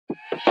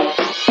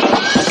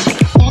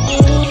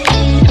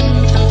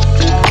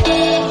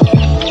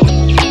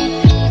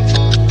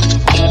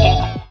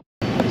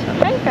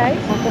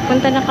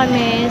Pupunta na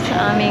kami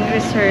sa aming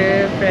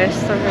reserve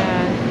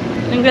restaurant.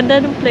 Ang ganda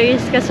ng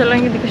place, kaso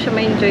lang hindi ko siya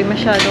ma-enjoy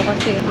masyado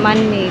kasi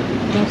man-made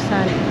yung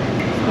sun.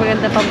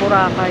 Maganda pa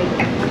Boracay.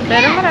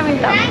 Pero maraming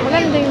tao.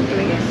 Maganda yung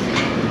place.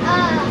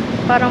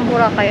 Parang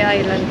Boracay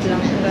Island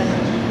lang. Ganun.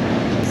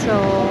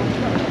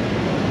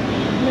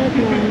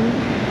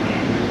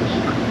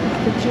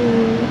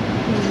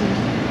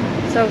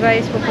 So,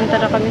 guys,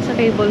 pupunta na kami sa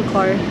cable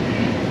car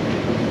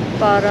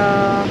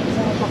para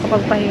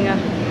makapagpahinga.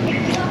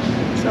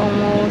 It's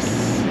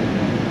almost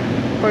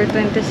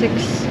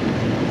 4:26.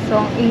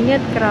 So, ang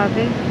init,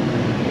 grabe.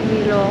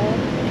 Hilo ako.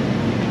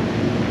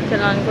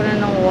 Kailangan ko na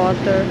ng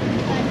water.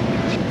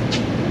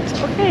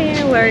 So, okay,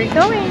 where are you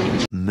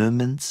going?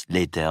 Moments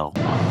later.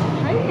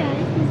 Hi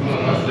guys, this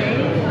is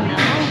Jhay.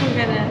 Now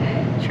we're gonna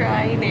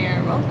try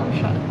their welcome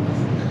shots.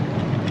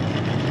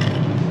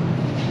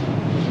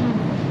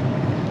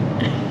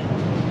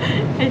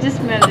 I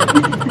just smell it.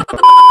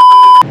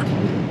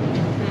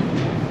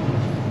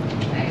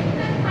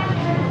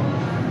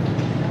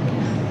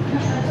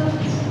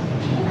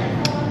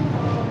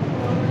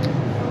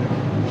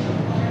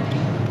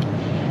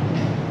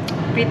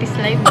 Pretty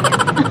slimy.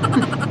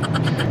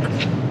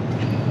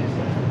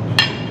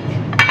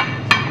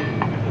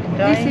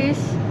 This is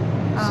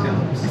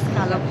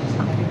scallop.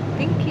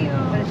 Thank you.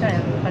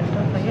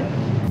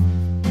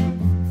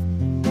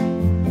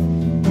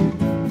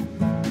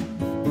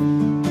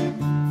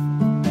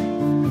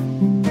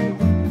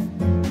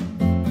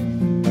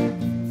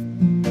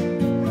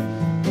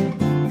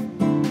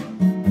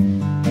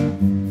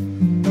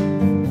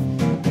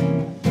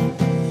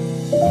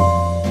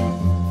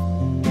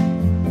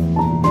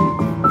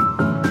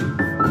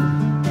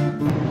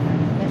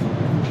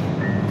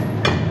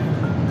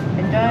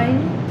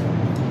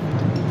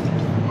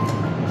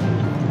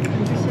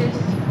 This is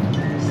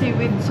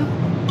seaweed soup.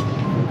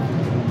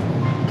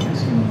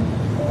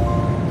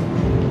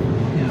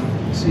 Yeah,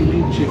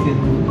 seaweed, chicken,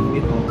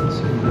 meatballs,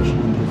 and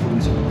vegetable tofu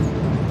as well.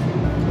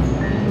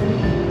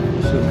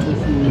 So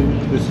tofu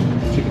with some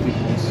chicken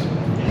meatballs.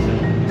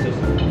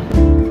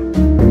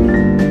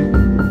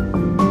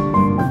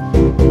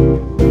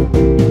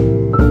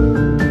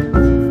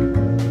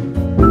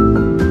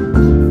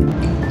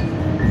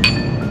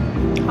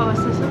 How was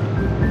the soup?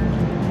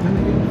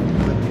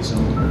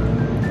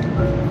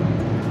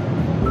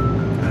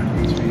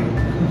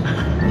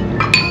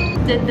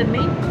 Then the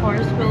main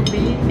course will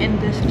be in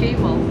this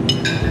cable.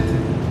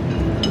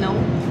 No?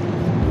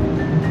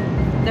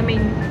 The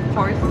main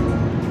course?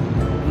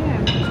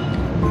 Yeah.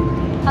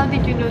 How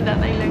did you know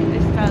that I like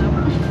this scallop?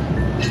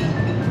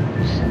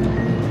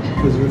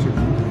 Because yours are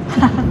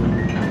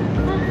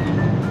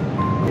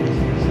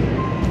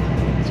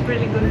It's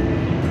really good.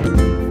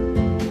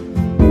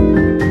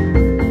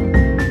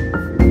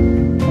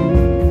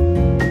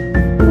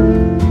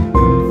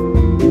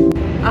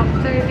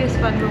 After this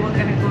one, we were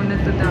gonna go na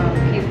to the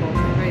cable,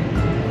 right?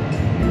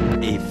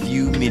 A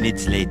few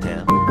minutes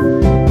later.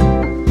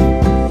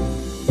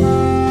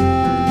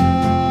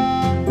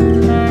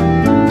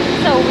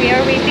 So, we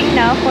are waiting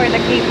now for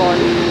the cable.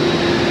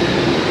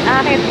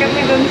 Akit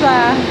kami dun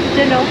sa,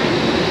 dyan o.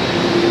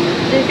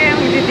 Dyan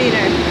kami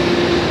mag-dinner.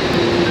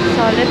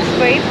 So, let's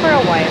wait for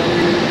a while.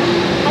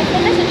 Also,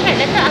 let's check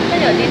later after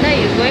your dinner,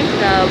 you're going to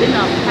the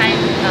window of time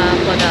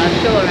for the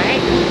show,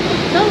 right?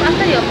 So,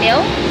 after your meal,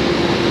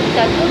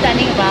 the two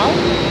dining round,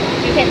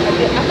 you can,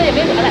 after your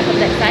meal, you alight from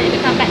that side, you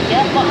can come back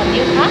here, board a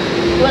new car,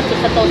 go to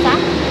Sentosa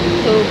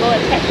to go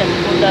and catch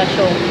the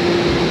show.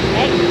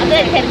 Right? After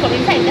that, you can from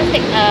inside, just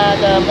take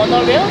the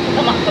monorail to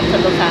come out from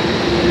Sentosa.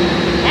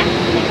 Yeah?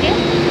 Thank you.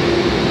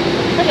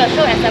 So, your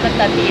show at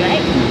 7:30,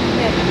 right?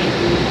 Yeah. Okay.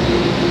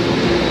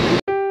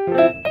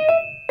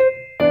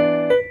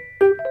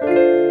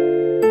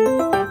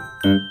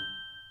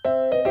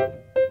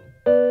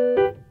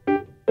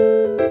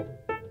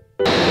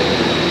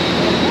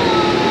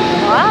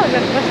 Wow,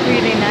 that was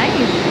really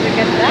nice. Look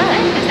at that.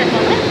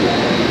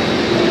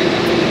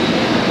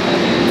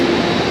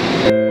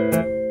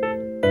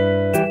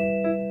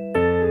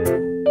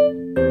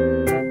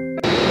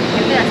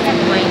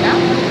 Marina.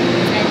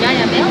 Enjoy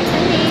your meal.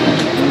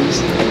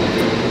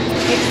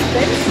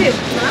 Expensive,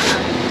 huh?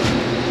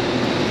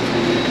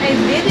 I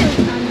didn't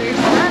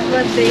understand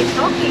what they're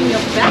talking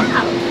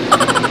about.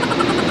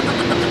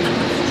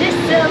 It's just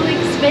so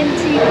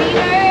expensive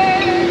here.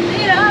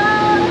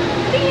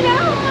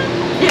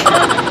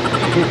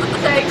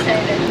 So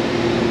excited.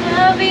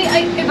 Grabe,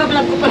 ay,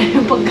 iba-vlog ko pala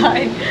yung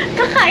pagkain.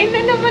 Kakain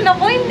na naman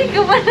ako, hindi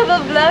ko pa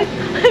nabablog.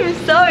 I'm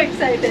so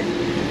excited.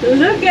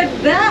 Look at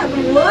that!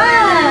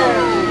 Wow!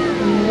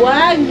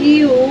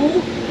 Wagyu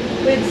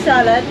with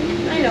salad.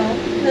 I know,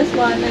 this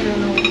one, I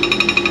don't know.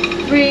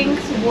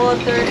 Drinks,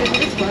 water, and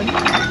this one.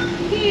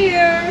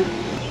 Here.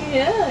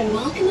 Yeah.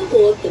 Welcome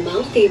aboard the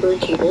Mount Faber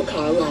cable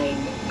car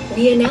line.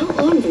 We are now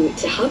en route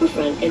to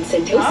Harbourfront and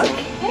Sentosa.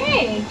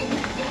 Okay.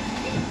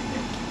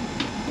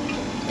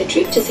 The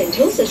trip to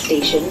Sentosa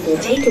station will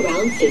take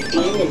around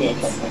 15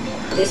 minutes.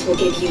 This will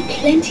give you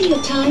plenty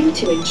of time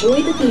to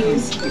enjoy the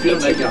views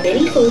and take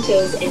many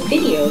photos and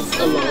videos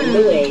along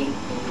the way.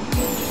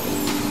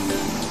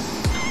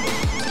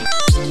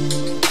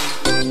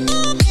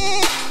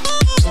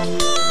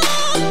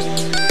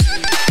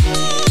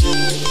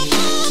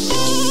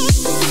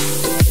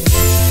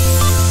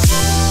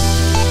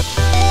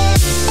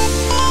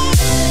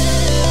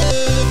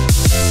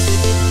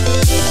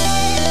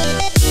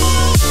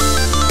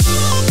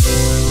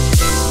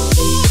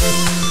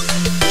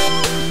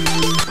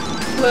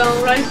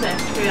 Walang rice eh,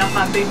 kaya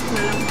cabbage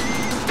na lang.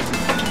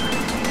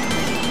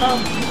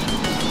 Oh.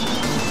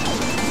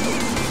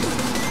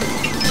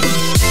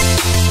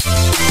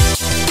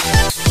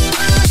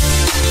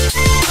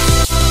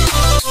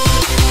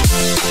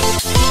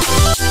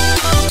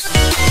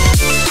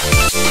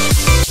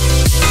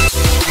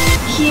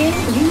 Here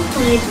you will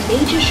find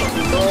major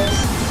shopping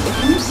malls, the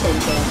cruise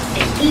center,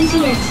 and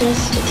easy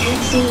access to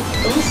taxi,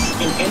 bus,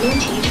 and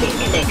MRT train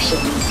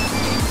connections.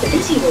 The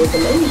busy road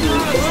below you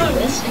is the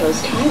West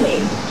Coast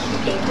Highway.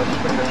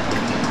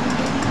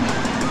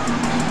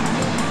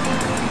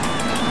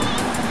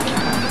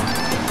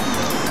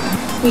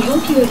 We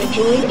hope you have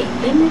enjoyed a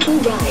memorable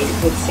ride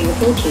with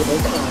Singapore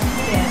Cable Car.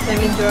 Yes,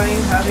 I'm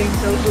enjoying having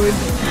so good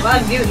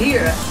Wagyu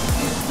here.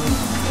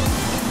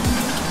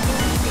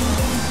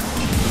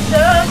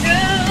 So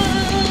good,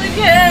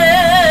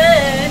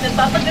 yeah!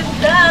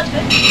 Napapaganda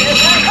ka siya.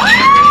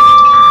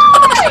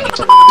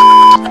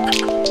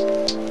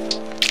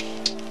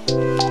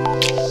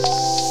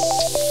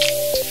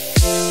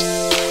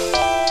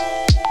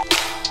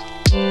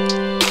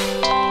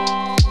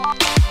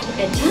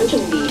 And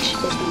Tanjung Beach is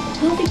the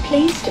perfect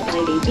place to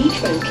find a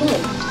beachfront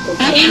club for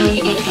playing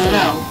in the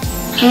sun.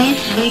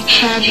 Please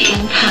recharge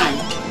in time.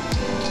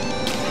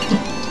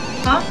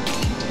 Huh?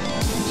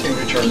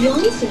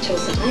 Beyond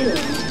Sentosa Island,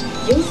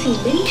 you'll see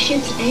many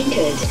ships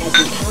anchored as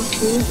we pass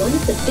through one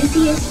of the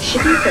busiest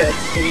shipping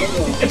ports in the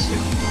world.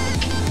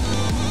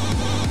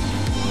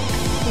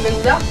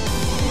 Ganda.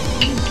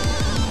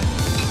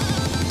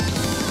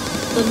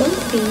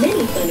 Amongst the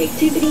many fun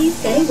activities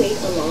that await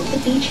along the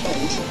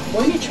beachfront,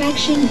 one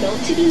attraction not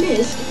to be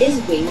missed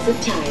is Wings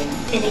of Time,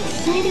 an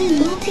exciting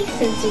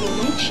multi-sensory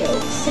light show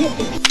set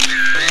in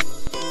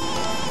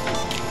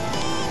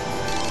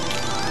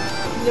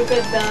Look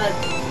at that.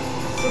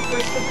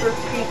 Super, super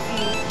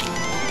creepy.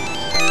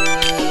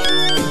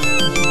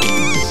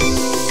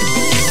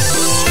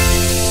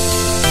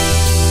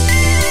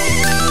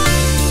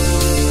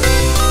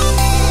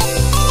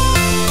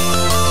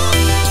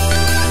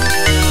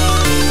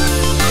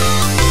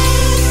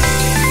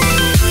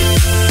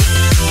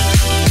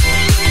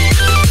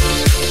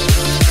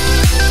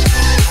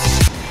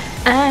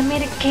 I'm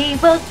in a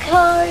cable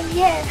car,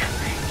 yeah,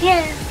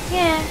 yeah,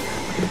 yeah.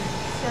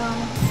 So,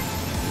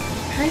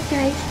 hi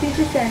guys, this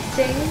is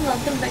Jhay.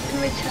 Welcome back to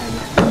my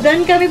channel.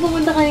 Doon kami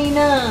pumunta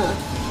kanina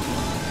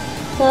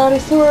sa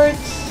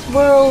Resorts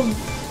World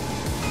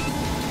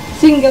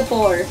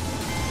Singapore.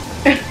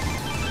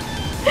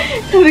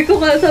 sabi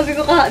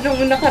ko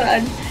nung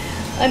nakaraan,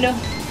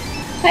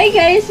 hi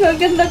guys,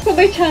 welcome back to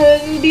my channel.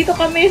 Dito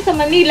kami sa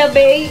Manila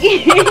Bay.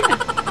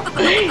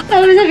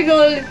 sabi ko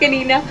ulit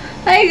kanina,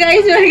 hi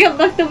guys, welcome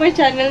back to my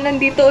channel.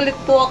 Nandito ulit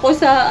po ako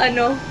sa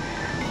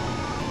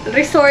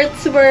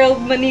Resorts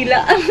World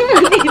Manila.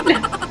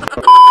 Manila.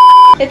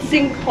 It's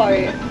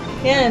Singapore.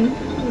 Yan.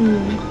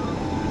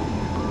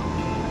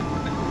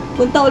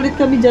 Punta ulit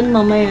kami dyan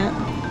mamaya.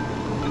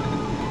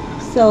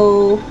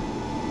 So,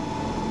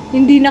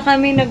 hindi na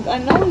kami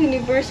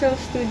Universal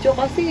Studio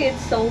kasi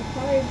it's so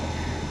hard.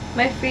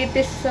 My feet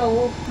is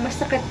so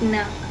masakit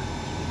na.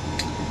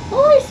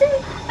 Oh,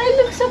 I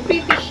look so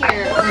pretty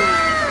here.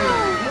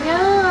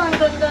 Yeah, ang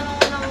ganda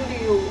naman ng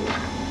view.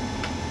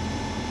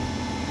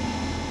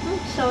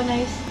 So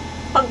nice.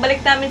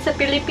 Pagbalik namin sa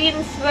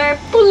Philippines, we're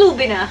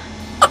pulubi na.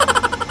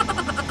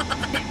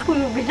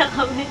 Pulubi na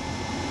kami.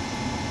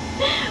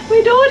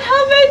 We don't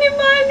have any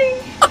money.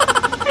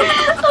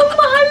 Ang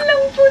mahal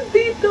ng food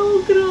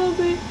dito.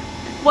 Grabe.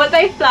 What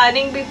I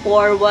planning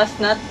before was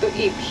not to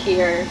eat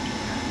here.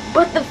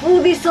 But the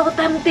food is so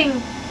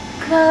tempting.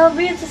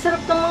 Grabe, ang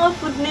sasarap ng mga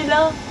food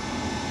nila.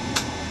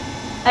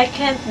 I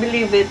can't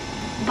believe it.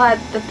 But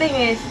the thing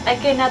is, I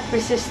cannot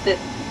resist it.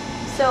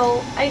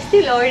 So, I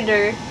still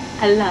order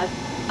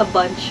a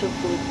bunch of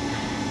food.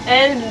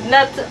 And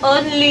not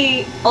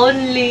only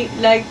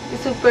like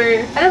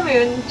super, alam mo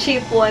yun,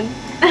 cheap one.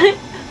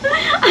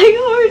 I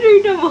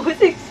ordered the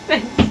most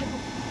expensive.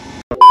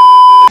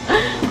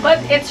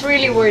 But it's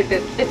really worth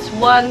it. It's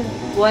one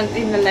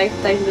in a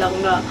lifetime lang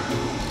na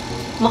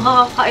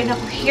makakakain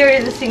ako here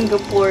in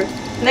Singapore.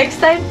 Next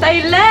time,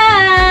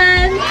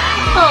 Thailand!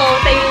 Oh,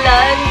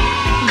 Thailand!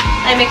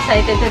 I'm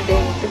excited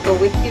today to go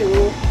with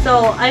you.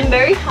 So, I'm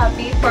very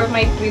happy for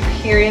my trip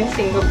here in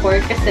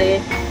Singapore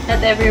kasi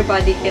not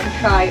everybody can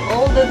try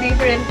all the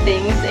different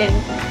things, and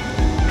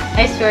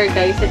I swear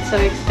guys, it's so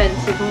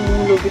expensive.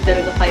 Lugi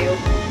talaga kayo.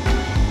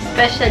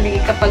 Especially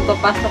kapag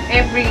papasok,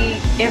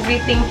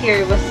 everything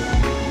here was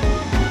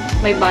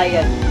may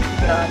bayad.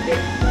 Grabe.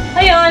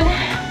 Ayun,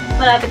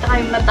 malapit na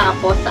kayong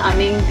matapos sa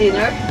aming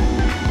dinner.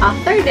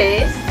 After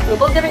this, we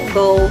will gonna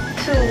go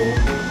to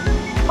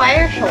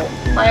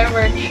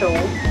firework show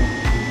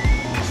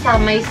sa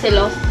may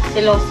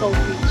Siloso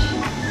Beach.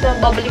 So,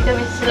 babalik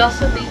kami sa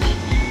Siloso Beach.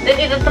 Then,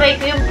 itatry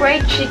ko yung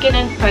fried chicken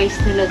and fries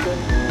nila dun.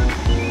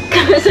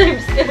 Kasi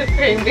I'm still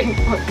craving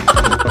for it.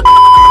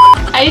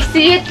 I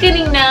see it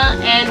kanina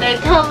and I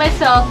tell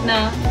myself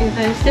na if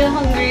I'm still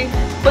hungry,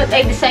 but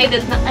I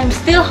decided na I'm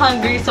still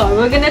hungry, so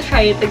we're gonna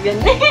try it again.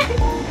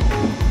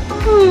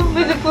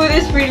 But the food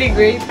is really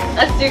great.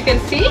 As you can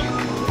see,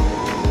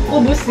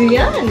 ubos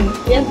yan.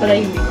 Yan pala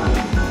hindi pa.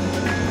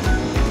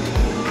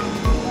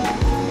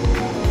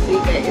 See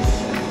guys.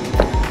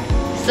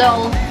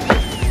 So,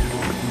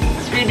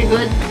 it's really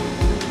good.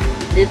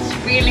 It's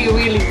really,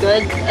 really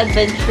good.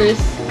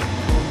 Adventurous.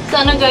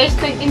 Sana guys,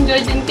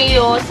 nag-enjoy din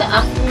kayo sa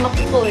aking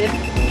makukulit.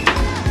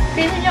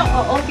 Tingnan nyo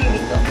ako, okay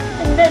dito.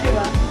 Ganda,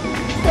 diba?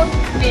 So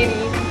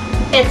pretty.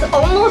 It's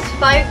almost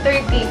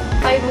 5:30.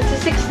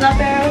 5:06 na,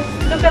 pero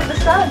look at the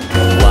sun.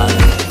 1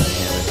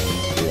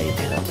 eternity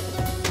later.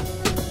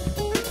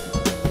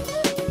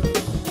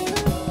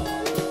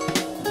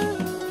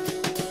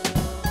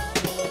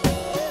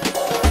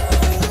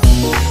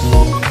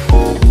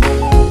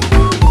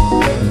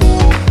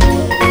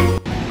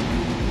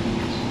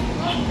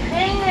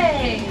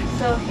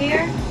 So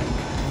here,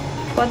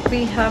 what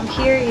we have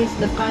here is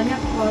the panna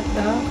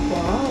cotta.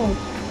 Wow,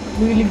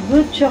 really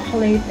good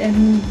chocolate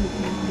and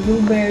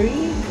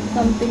blueberry,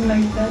 something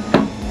like that.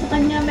 Sa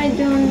kanya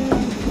medyo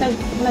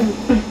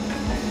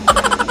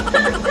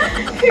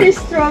here's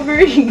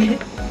strawberry.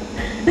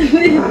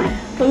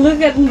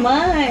 Look at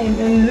mine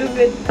and look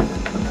at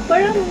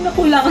parang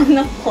nakulangan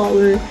ng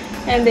color.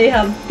 And they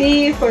have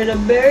tea for the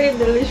very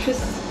delicious.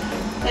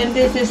 And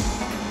this is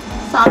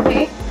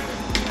sake,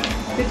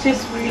 which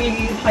is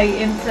really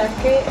high-end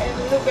sake, and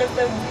look at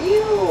the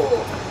view!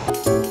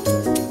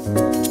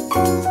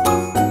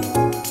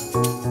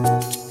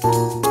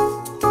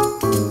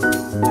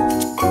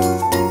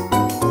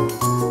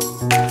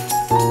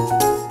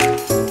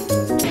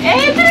 Eh,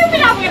 ito yung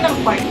pinapagandang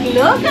part.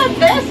 Look at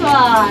this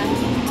one!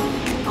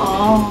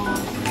 Oh,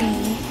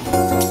 see?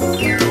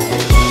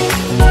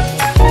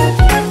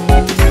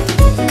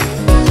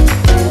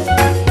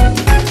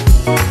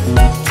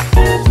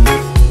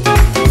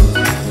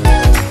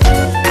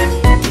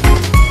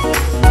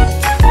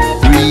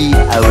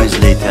 Hours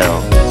later.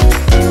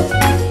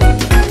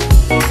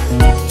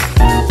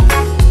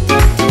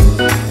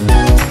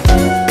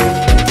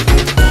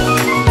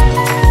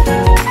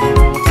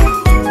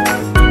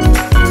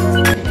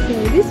 So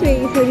this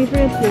way is a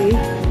different way.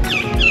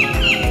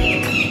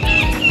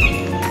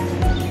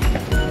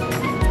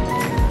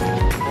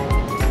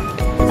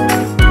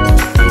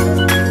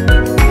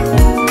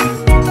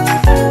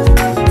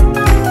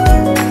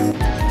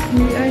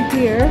 We are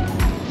here.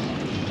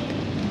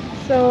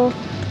 So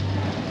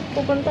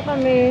pupunta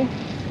kami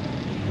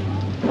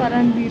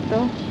parang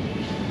dito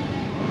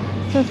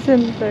sa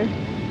center.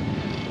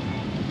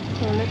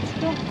 So, let's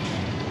go.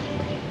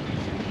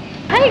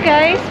 Hi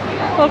guys!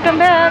 Welcome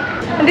back!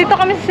 Nandito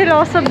kami sa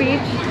Siloso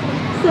Beach.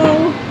 So,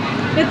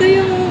 ito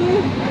yung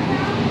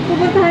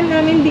pupuntahan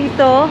namin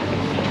dito.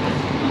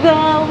 The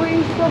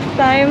waste of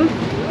time.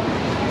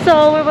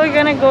 So, we were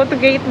gonna go to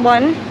gate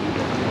 1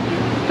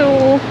 to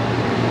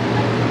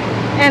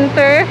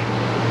enter.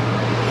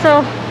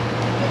 So,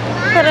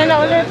 tara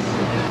na ulit.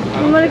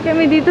 Bumalik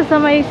kami dito sa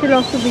may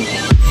Siloso Beach.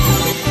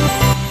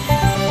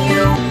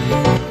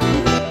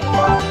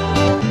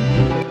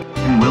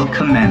 Will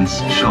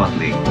commence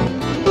shortly.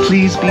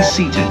 Please be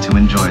seated to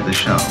enjoy the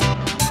show.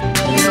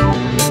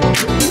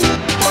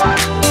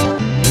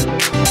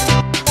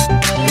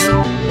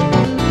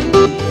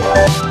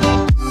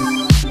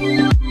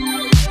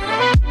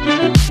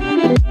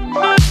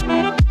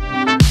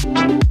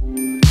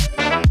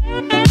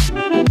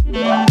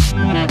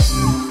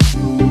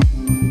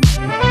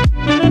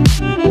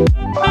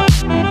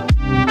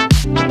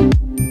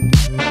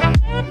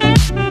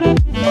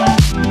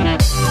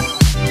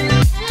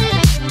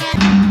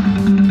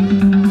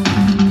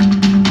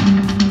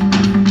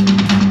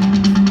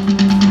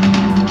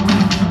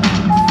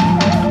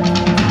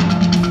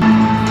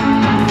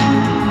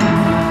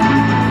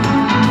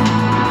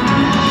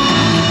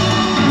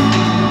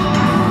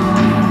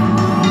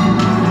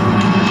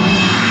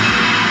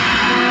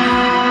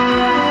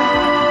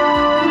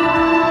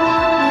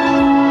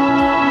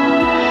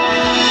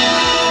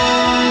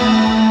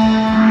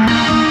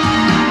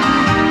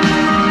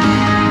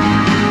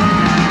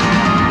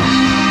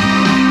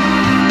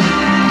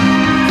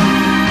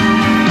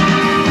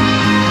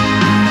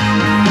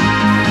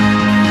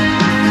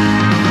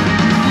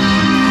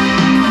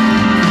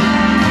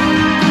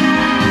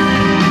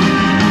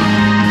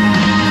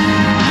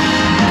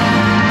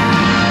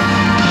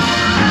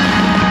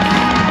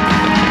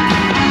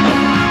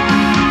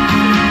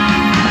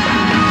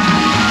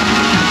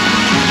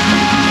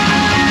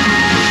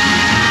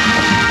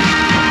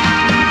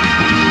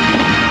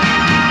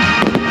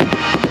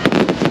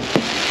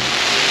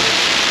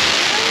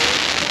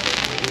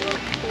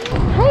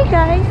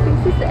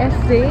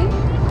 day.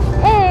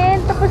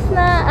 And tapos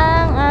na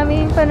ang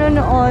aming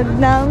panonood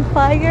ng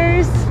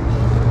Fires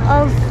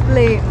of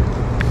Flame.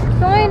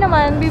 So ngayon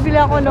naman,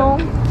 bibili ako nung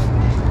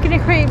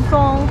kinikrave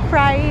kong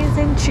fries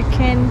and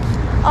chicken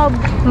of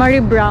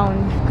Mary Brown.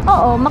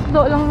 Oo,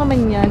 McDo lang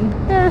naman yan.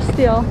 Pero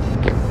still,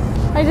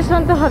 I just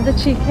want to have the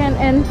chicken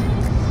and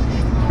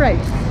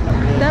fries.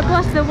 That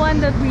was the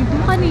one that we do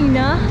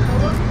kanina.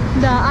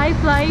 The I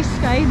Fly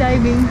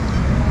skydiving.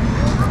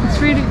 It's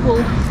really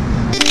cool.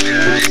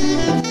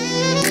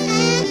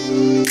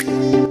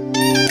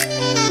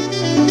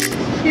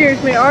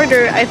 Here's my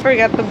order. I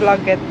forgot to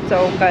vlog it.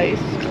 So guys,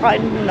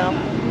 kain muna.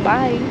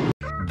 Bye!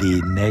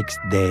 The next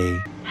day.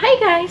 Hi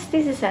guys,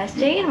 this is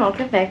Jhay and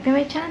welcome back to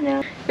my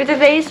channel. For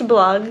today's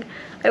vlog,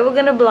 I will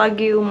gonna vlog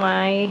you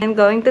I'm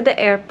going to the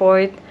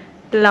airport,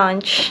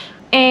 lunch,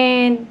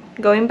 and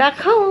going back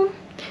home.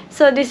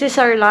 So this is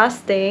our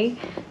last day.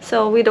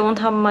 So we don't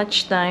have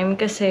much time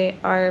kasi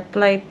our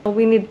flight,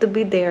 we need to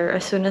be there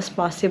as soon as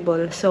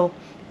possible. So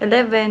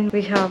 11,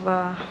 we have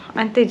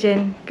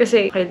antigen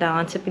kasi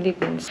kailangan sa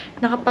Philippines.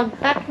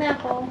 Nakapag-pack na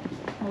ako.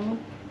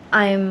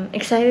 I'm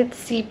excited to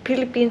see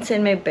Philippines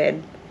in my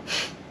bed.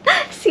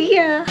 See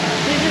ya!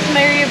 This is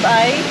my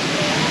ribeye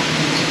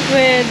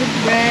with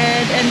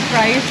bread and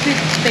fries, with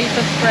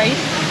potato fries.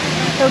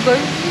 So good.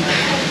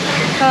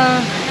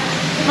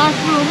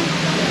 Mushroom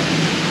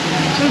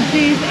with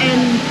cheese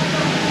and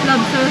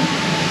lobster,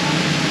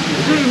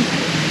 shrimp,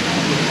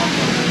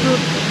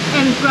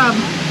 and crab.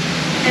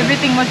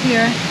 Everything was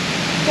here.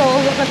 So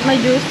look at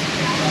my juice.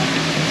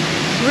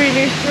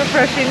 Really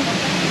refreshing.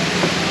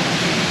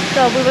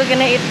 So, we were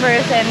gonna eat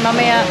first and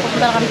mamaya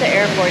pupunta na kami sa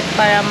airport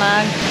para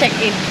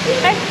mag-check-in.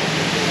 Okay?